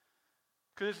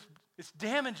 Because it's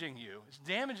damaging you. It's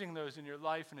damaging those in your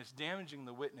life, and it's damaging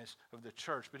the witness of the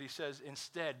church. But he says,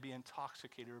 instead, be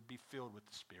intoxicated or be filled with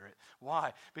the Spirit.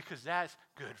 Why? Because that's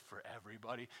good for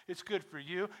everybody. It's good for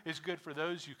you. It's good for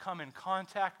those you come in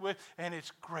contact with, and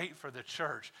it's great for the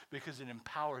church because it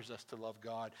empowers us to love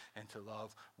God and to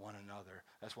love one another.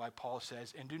 That's why Paul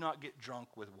says, and do not get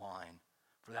drunk with wine,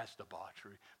 for that's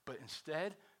debauchery. But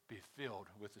instead, be filled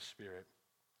with the Spirit.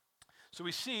 So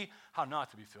we see how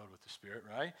not to be filled with the Spirit,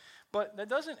 right? But that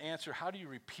doesn't answer how do you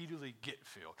repeatedly get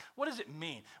filled. What does it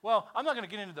mean? Well, I'm not going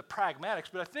to get into the pragmatics,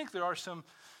 but I think there are some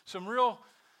real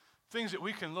things that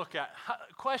we can look at.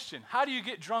 Question, how do you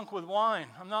get drunk with wine?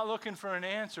 I'm not looking for an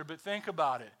answer, but think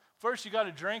about it. First, you got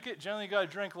to drink it. Generally, you got to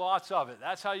drink lots of it.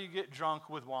 That's how you get drunk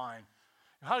with wine.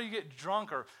 How do you get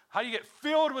drunk, or how do you get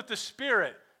filled with the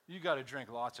Spirit? You got to drink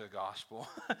lots of gospel.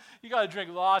 You got to drink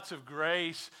lots of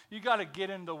grace. You got to get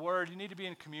in the Word. You need to be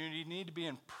in community. You need to be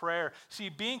in prayer. See,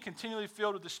 being continually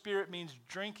filled with the Spirit means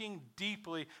drinking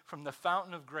deeply from the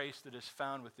fountain of grace that is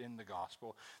found within the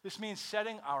gospel. This means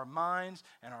setting our minds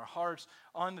and our hearts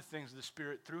on the things of the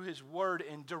Spirit through His Word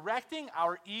and directing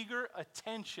our eager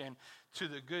attention to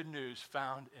the good news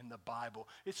found in the Bible.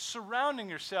 It's surrounding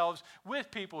yourselves with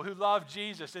people who love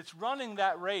Jesus. It's running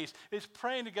that race. It's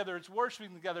praying together. It's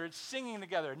worshiping together. It's singing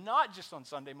together, not just on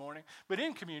Sunday morning, but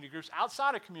in community groups,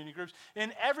 outside of community groups,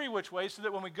 in every which way, so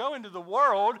that when we go into the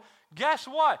world, guess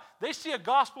what? They see a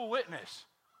gospel witness,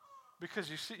 because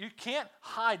you can't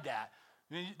hide that.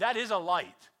 I mean, that is a light.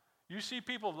 You see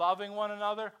people loving one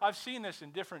another. I've seen this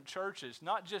in different churches,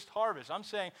 not just Harvest. I'm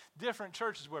saying different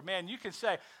churches where, man, you can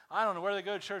say, I don't know where they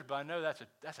go to church, but I know that's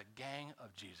a gang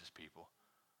of Jesus people.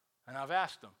 And I've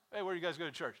asked them, hey, where do you guys go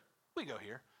to church? We go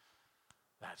here.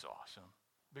 That's awesome,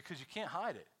 because you can't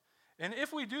hide it. And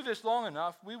if we do this long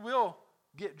enough, we will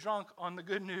get drunk on the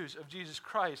good news of Jesus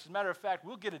Christ. As a matter of fact,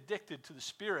 we'll get addicted to the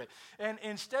Spirit. And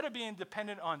instead of being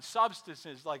dependent on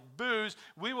substances like booze,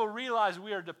 we will realize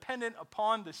we are dependent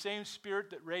upon the same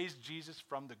Spirit that raised Jesus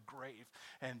from the grave.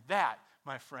 And that,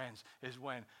 my friends, is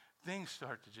when things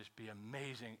start to just be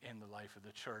amazing in the life of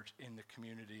the church, in the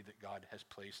community that God has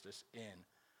placed us in.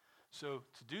 So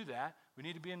to do that, we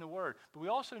need to be in the Word. But we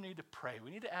also need to pray. We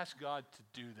need to ask God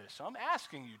to do this. So I'm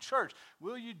asking you, church,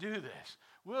 will you do this?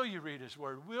 Will you read His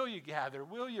Word? Will you gather?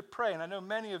 Will you pray? And I know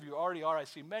many of you already are. I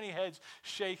see many heads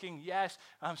shaking. Yes,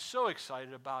 I'm so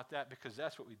excited about that, because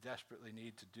that's what we desperately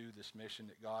need to do this mission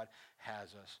that God has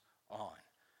us on.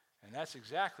 And that's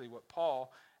exactly what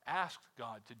Paul asked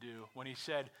God to do when he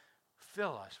said,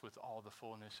 fill us with all the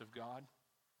fullness of God.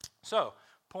 So,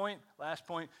 last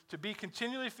point, to be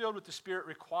continually filled with the Spirit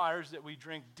requires that we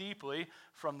drink deeply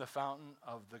from the fountain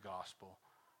of the gospel.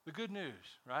 The good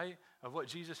news, right, of what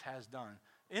Jesus has done.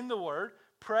 In the Word,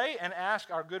 pray and ask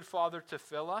our good Father to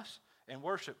fill us, and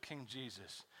worship King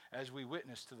Jesus as we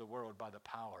witness to the world by the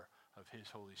power of His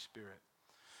Holy Spirit.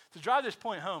 To drive this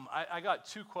point home, I got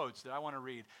two quotes that I want to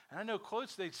read. And I know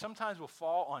quotes, they sometimes will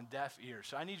fall on deaf ears.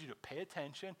 So I need you to pay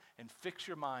attention and fix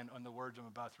your mind on the words I'm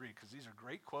about to read, because these are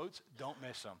great quotes. Don't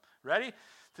miss them. Ready?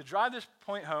 To drive this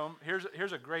point home,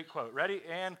 here's a great quote. Ready?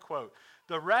 And quote.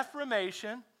 The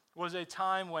Reformation was a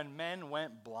time when men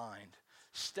went blind,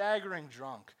 staggering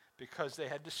drunk, because they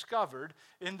had discovered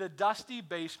in the dusty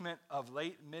basement of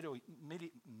late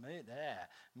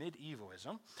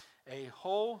medievalism a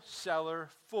whole cellar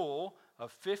full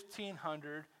of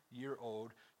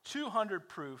 1,500-year-old,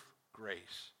 200-proof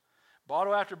grace.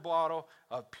 Bottle after bottle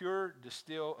of pure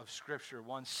distill of Scripture,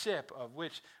 one sip of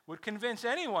which would convince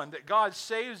anyone that God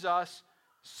saves us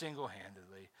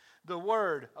single-handedly. The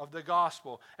word of the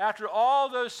gospel. After all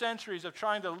those centuries of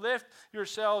trying to lift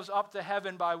yourselves up to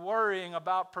heaven by worrying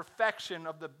about perfection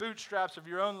of the bootstraps of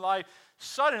your own life,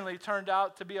 suddenly turned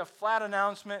out to be a flat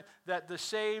announcement that the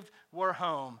saved were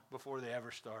home before they ever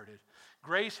started.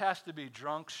 Grace has to be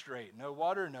drunk straight. No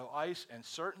water, no ice, and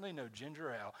certainly no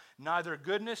ginger ale. Neither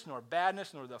goodness nor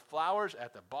badness nor the flowers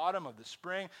at the bottom of the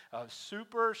spring of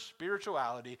super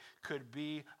spirituality could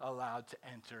be allowed to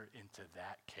enter into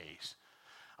that case.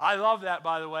 I love that,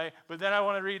 by the way, but then I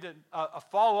want to read a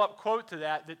follow-up quote to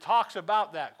that talks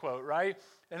about that quote, right?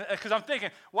 Because I'm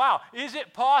thinking, wow, is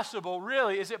it possible,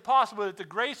 really, is it possible that the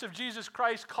grace of Jesus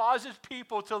Christ causes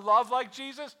people to love like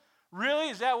Jesus? Really?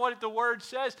 Is that what the word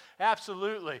says?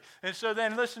 Absolutely. And so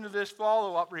then listen to this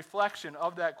follow-up reflection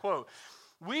of that quote.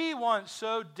 We want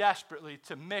so desperately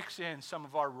to mix in some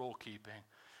of our rule-keeping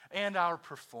and our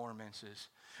performances.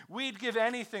 We'd give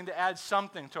anything to add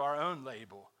something to our own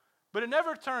label. But it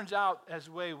never turns out as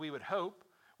the way we would hope.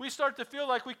 We start to feel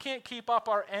like we can't keep up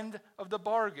our end of the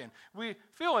bargain. We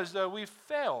feel as though we've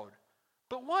failed.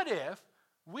 But what if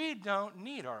we don't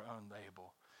need our own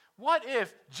label? What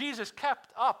if Jesus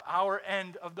kept up our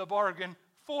end of the bargain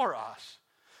for us?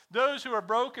 Those who are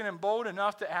broken and bold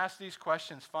enough to ask these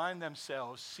questions find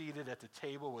themselves seated at the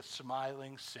table with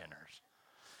smiling sinners,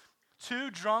 too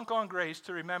drunk on grace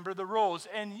to remember the rules,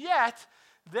 and yet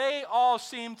they all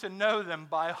seem to know them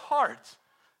by heart.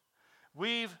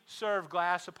 We've served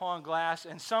glass upon glass,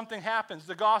 and something happens.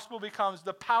 The gospel becomes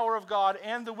the power of God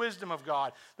and the wisdom of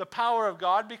God. The power of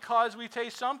God because we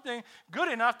taste something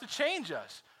good enough to change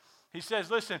us. He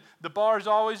says, listen, the bar's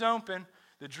always open.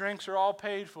 The drinks are all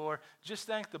paid for. Just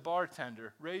thank the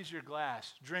bartender. Raise your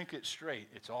glass. Drink it straight.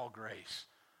 It's all grace.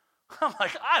 I'm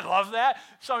like, I love that.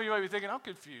 Some of you might be thinking, I'm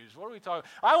confused. What are we talking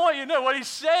about? I want you to know what he's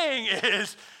saying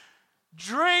is,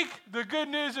 drink the good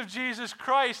news of Jesus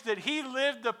Christ, that he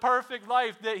lived the perfect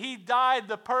life, that he died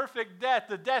the perfect death,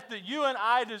 the death that you and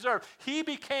I deserve. He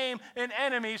became an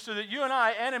enemy so that you and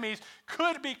I, enemies,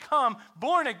 could become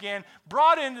born again,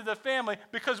 brought into the family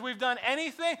because we've done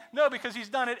anything? No, because he's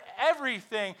done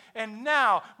everything, and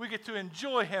now we get to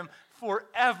enjoy him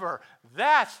forever.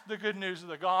 That's the good news of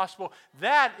the gospel.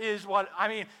 That's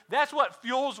what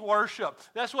fuels worship.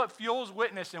 That's what fuels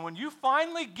witness. And when you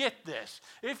finally get this,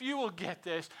 if you will get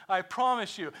this, I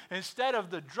promise you, instead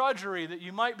of the drudgery that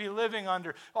you might be living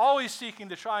under, always seeking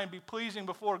to try and be pleasing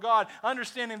before God,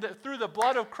 understanding that through the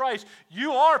blood of Christ,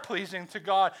 you are pleasing to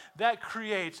God, that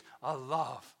creates a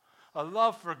love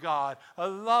for God, a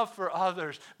love for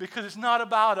others, because it's not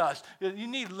about us. You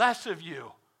need less of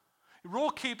you.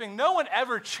 Rule keeping, no one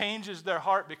ever changes their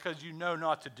heart because you know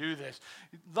not to do this.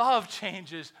 Love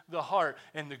changes the heart.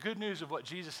 And the good news of what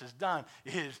Jesus has done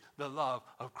is the love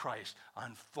of Christ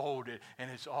unfolded. And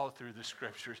it's all through the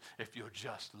scriptures. If you'll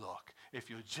just look, if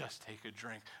you'll just take a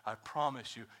drink, I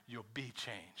promise you, you'll be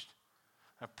changed.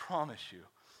 I promise you.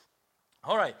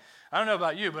 All right, I don't know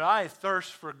about you, but I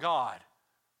thirst for God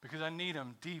because I need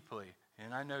him deeply.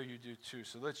 And I know you do too.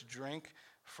 So let's drink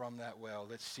from that well.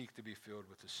 Let's seek to be filled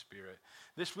with the Spirit.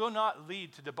 This will not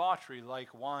lead to debauchery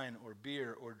like wine or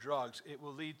beer or drugs. It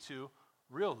will lead to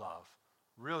real love,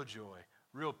 real joy,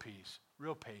 real peace,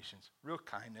 real patience, real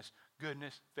kindness,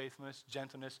 goodness, faithfulness,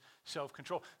 gentleness,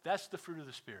 self-control. That's the fruit of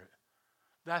the Spirit.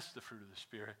 That's the fruit of the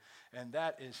Spirit. And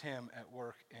that is him at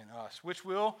work in us, which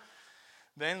will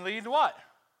then lead to what?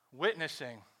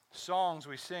 Witnessing. Songs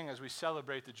we sing as we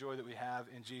celebrate the joy that we have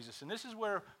in Jesus. And this is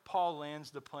where Paul lands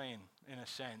the plane, in a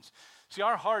sense. See,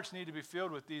 our hearts need to be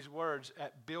filled with these words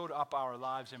that build up our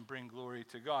lives and bring glory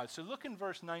to God. So look in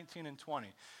verse 19 and 20.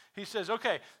 He says,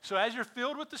 okay, so as you're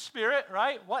filled with the Spirit,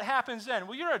 right, what happens then?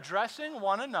 Well, you're addressing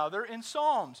one another in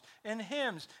psalms, in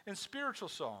hymns, in spiritual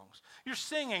songs. You're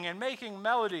singing and making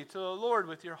melody to the Lord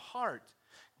with your heart.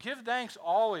 Give thanks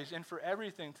always and for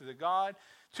everything to God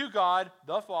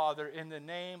the Father, in the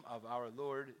name of our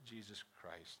Lord Jesus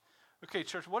Christ. Okay,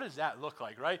 church, what does that look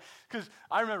like, right? Because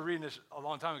I remember reading this a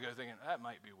long time ago thinking, that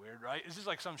might be weird, right? Is this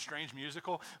like some strange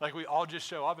musical? Like we all just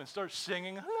show up and start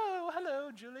singing, hello,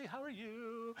 Julie, how are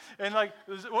you? And like,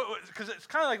 because it's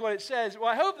kind of like what it says. Well,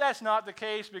 I hope that's not the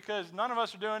case because none of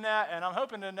us are doing that, and I'm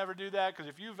hoping to never do that because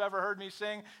if you've ever heard me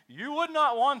sing, you would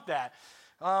not want that.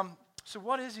 So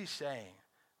what is he saying?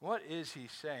 What is he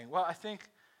saying? Well, I think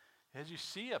as you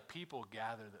see a people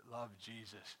gather that love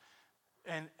Jesus,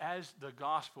 and as the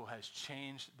gospel has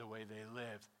changed the way they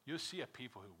live, you'll see a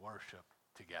people who worship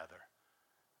together,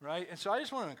 right? And so I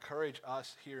just want to encourage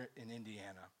us here in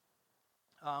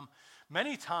Indiana.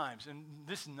 Many times, and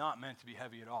this is not meant to be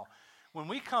heavy at all, when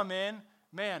we come in,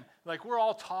 man, like we're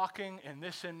all talking and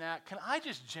this and that, can I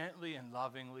just gently and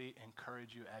lovingly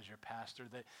encourage you as your pastor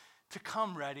that to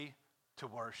come ready to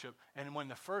worship, and when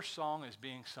the first song is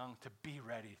being sung, to be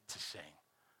ready to sing.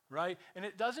 Right? And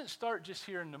it doesn't start just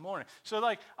here in the morning. So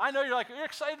like, I know you're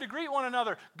excited to greet one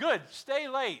another. Good, stay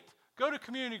late. Go to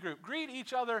community group. Greet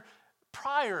each other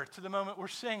prior to the moment we're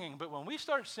singing. But when we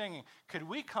start singing, could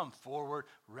we come forward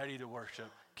ready to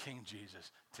worship King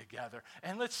Jesus together?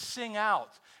 And let's sing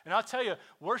out. And I'll tell you,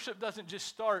 worship doesn't just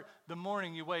start the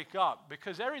morning you wake up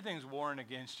because everything's warring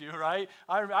against you, right?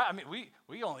 I mean,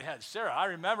 we only had Sarah. I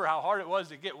remember how hard it was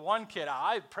to get one kid out.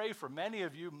 I pray for many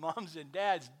of you moms and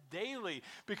dads daily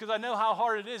because I know how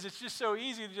hard it is. It's just so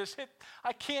easy to just hit,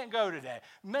 I can't go today.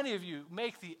 Many of you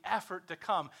make the effort to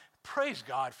come. Praise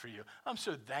God for you. I'm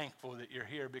so thankful that you're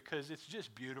here because it's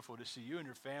just beautiful to see you and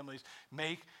your families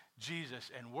make Jesus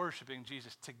and worshiping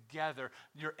Jesus together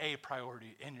your a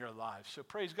priority in your lives. So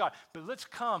praise God. But let's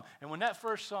come, and when that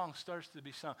first song starts to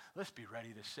be sung, let's be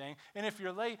ready to sing. And if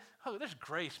you're late, there's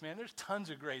grace, man. There's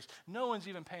tons of grace. No one's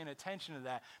even paying attention to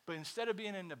that. But instead of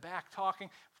being in the back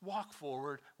talking, walk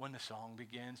forward when the song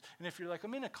begins. And if you're like,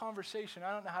 I'm in a conversation,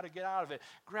 I don't know how to get out of it,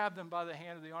 grab them by the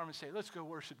hand or the arm and say, let's go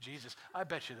worship Jesus. I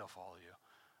bet you they'll follow you.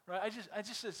 Right?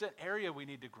 It's an area we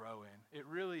need to grow in. It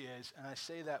really is. And I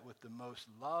say that with the most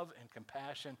love and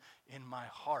compassion in my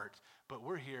heart. But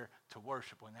we're here to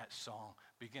worship when that song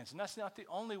begins. And that's not the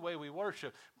only way we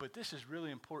worship, but this is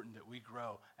really important that we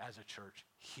grow as a church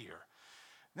here.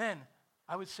 Then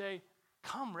I would say,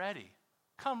 come ready.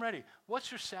 Come ready.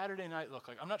 What's your Saturday night look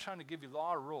like? I'm not trying to give you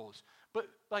law or rules, but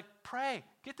like pray,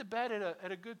 get to bed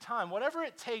at a good time. Whatever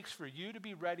it takes for you to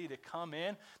be ready to come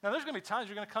in. Now there's going to be times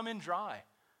you're going to come in dry.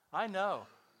 I know.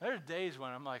 There's days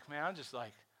when I'm like, man,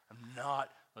 I'm not,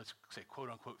 let's say, quote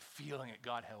unquote, feeling it.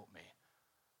 God help me.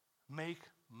 Make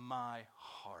my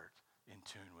heart in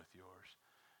tune with yours.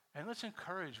 And let's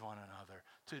encourage one another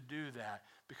to do that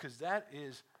because that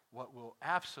is what will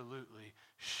absolutely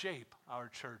shape our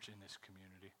church in this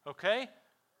community. Okay?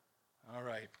 All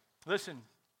right. Listen.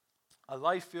 A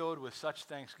life filled with such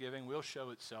thanksgiving will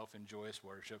show itself in joyous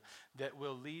worship that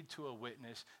will lead to a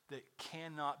witness that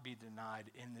cannot be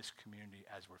denied in this community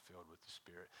as we're filled with the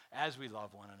Spirit, as we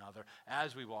love one another,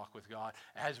 as we walk with God,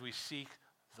 as we seek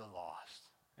the lost.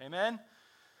 Amen?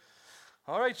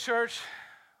 All right, church.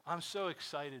 I'm so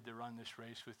excited to run this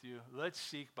race with you. Let's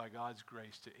seek by God's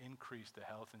grace to increase the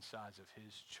health and size of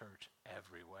his church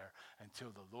everywhere until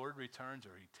the Lord returns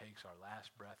or he takes our last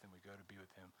breath and we go to be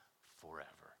with him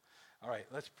forever. All right,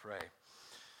 let's pray.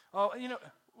 Oh,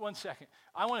 one second.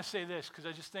 I want to say this because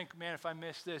I just think, man, if I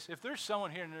miss this, if there's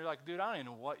someone here and they're like, dude, I don't even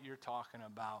know what you're talking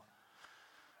about.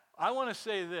 I want to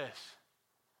say this.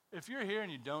 If you're here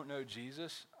and you don't know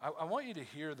Jesus, I want you to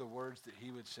hear the words that he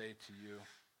would say to you.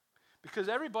 Because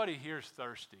everybody here is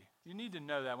thirsty. You need to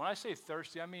know that. When I say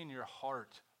thirsty, I mean your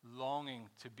heart longing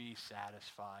to be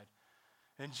satisfied.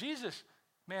 And Jesus,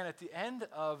 man, at the end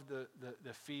of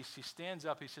the feast, he stands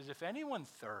up. He says, if anyone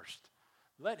thirsts,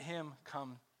 let him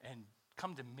come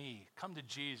to me, come to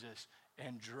Jesus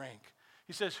and drink.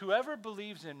 He says, whoever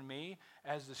believes in me,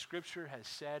 as the scripture has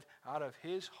said, out of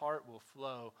his heart will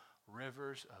flow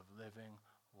rivers of living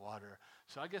water.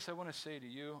 So I guess I want to say to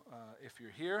you, if you're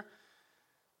here,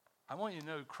 I want you to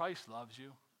know Christ loves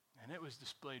you, and it was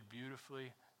displayed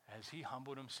beautifully as he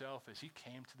humbled himself, as he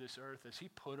came to this earth, as he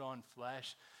put on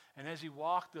flesh, and as he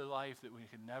walked the life that we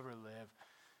could never live.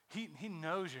 He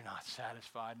knows you're not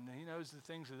satisfied, and he knows the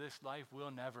things of this life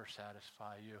will never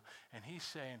satisfy you. And he's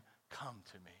saying, come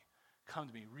to me. Come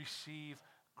to me. Receive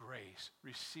grace.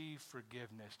 Receive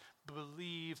forgiveness.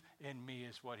 Believe in me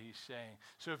is what he's saying.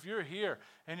 So if you're here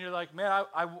and you're like, man,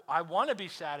 I want to be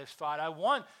satisfied. I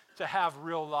want to have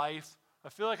real life. I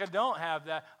feel like I don't have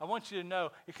that. I want you to know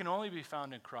it can only be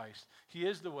found in Christ. He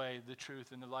is the way, the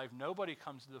truth, and the life. Nobody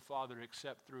comes to the Father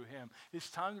except through him. It's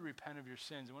time to repent of your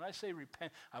sins. And when I say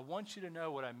repent, I want you to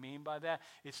know what I mean by that.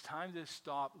 It's time to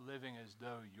stop living as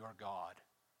though you're God.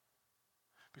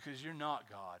 Because you're not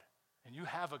God. And you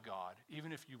have a God,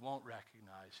 even if you won't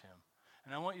recognize him.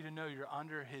 And I want you to know you're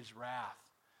under his wrath,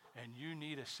 and you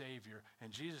need a Savior,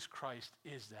 and Jesus Christ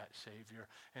is that Savior.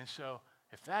 And so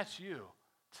if that's you,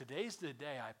 today's the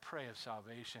day, I pray, of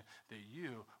salvation, that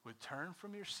you would turn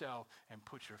from yourself and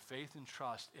put your faith and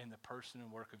trust in the person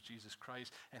and work of Jesus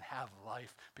Christ and have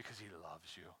life because he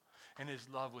loves you. And his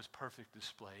love was perfect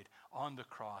displayed on the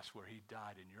cross where he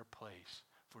died in your place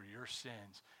for your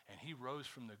sins. And he rose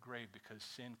from the grave because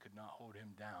sin could not hold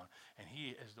him down. And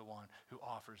he is the one who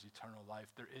offers eternal life.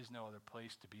 There is no other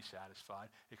place to be satisfied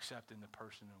except in the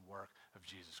person and work of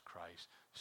Jesus Christ.